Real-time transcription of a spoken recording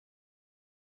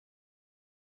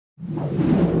Yeah,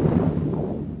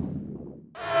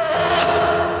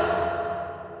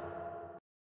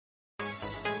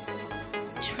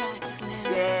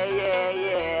 yeah,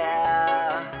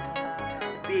 yeah.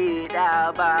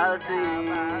 Dawg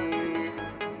Bossez.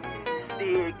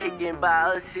 Still kicking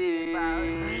ball shit.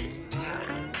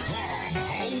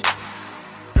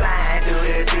 Flying through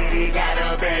the city, got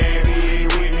a baby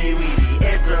with me. We be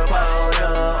extra pulled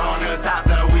up. On the top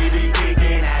floor, we be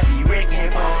kicking. I be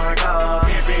wrecking for a car.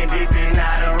 Pimping this and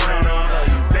not a rental. So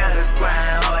you better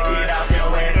grind hard, get off your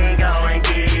ass and go and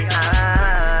get it.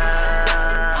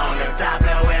 On the top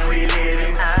floor where we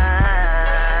living. I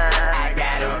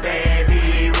got a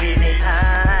baby with me.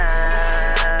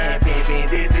 And pimping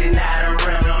this and not a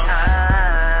rental.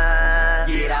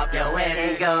 Get off your ass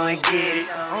and go and get it.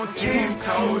 I'm 10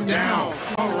 toes down,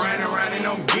 I'm riding around and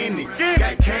I'm getting it.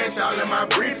 Got cash all in my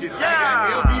britches, I got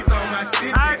LBs on my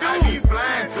stitches. I be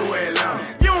flying through Atlanta.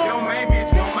 Your main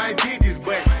bitch want my digits,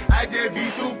 but I just be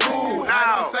too cool. I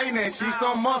don't say that, she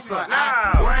some muscle.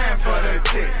 I grind for the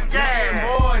chick, nothing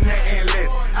more, nothing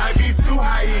less. I be too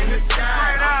high in the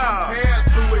sky, I'm compared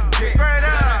to a dick.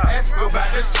 Ask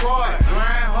about the squad,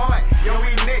 grind hard, yo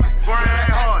we next.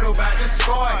 Ask about the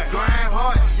squad, grind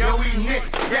hard, yo we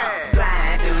next.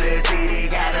 Flying through the city,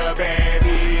 got a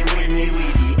baby with me. We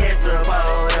be extra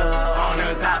bold up. On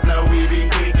the top floor, we be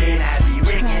kicking. I be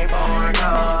wrecking for a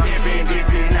car. Pimping this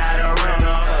is not a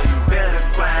rental. So you better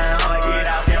grind hard, get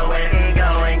off your ass and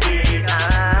go and get it.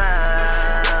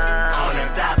 On the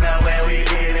top floor where we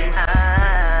living.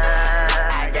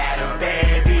 I got a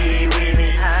baby with me.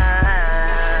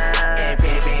 And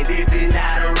pimping this is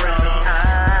not a rental.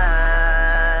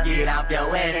 Get off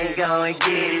your ass and go and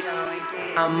get it.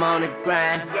 I'm on the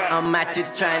grind, I'm out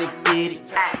here trying to get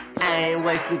it. I ain't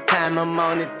wasting time, I'm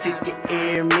on the ticket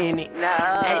every minute.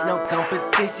 Ain't no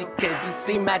competition, cause you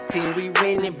see my team, we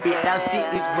winning. Big dog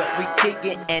shit is what we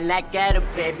kicking, and I got a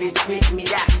bad bitch with me.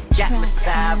 Got my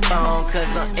styrofoam,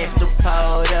 cause I'm extra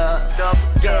pulled up.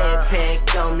 Gas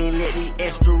pack on me, let me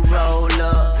extra roll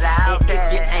up. And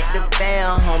if you ain't the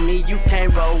fan, homie, you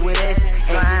can't roll with us.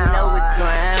 And you know it's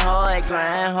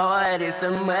grind hard, it's a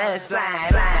must.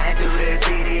 Flying through the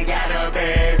city, got a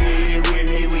baby with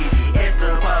me. We be extra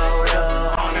pulled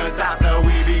up. On the top floor,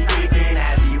 we be kicking.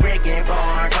 I be wrecking for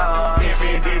a car.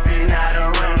 Pimping this is not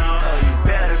a rental. So you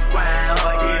better grind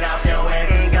hard, get off your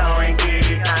ass and go and get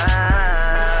it.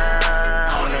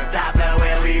 On the top floor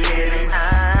where we living.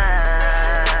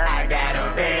 I got a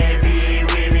baby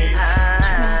with me.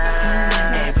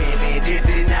 And pimping this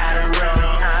is not a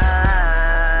rental.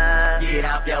 Get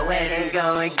off your ass and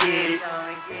go and get it.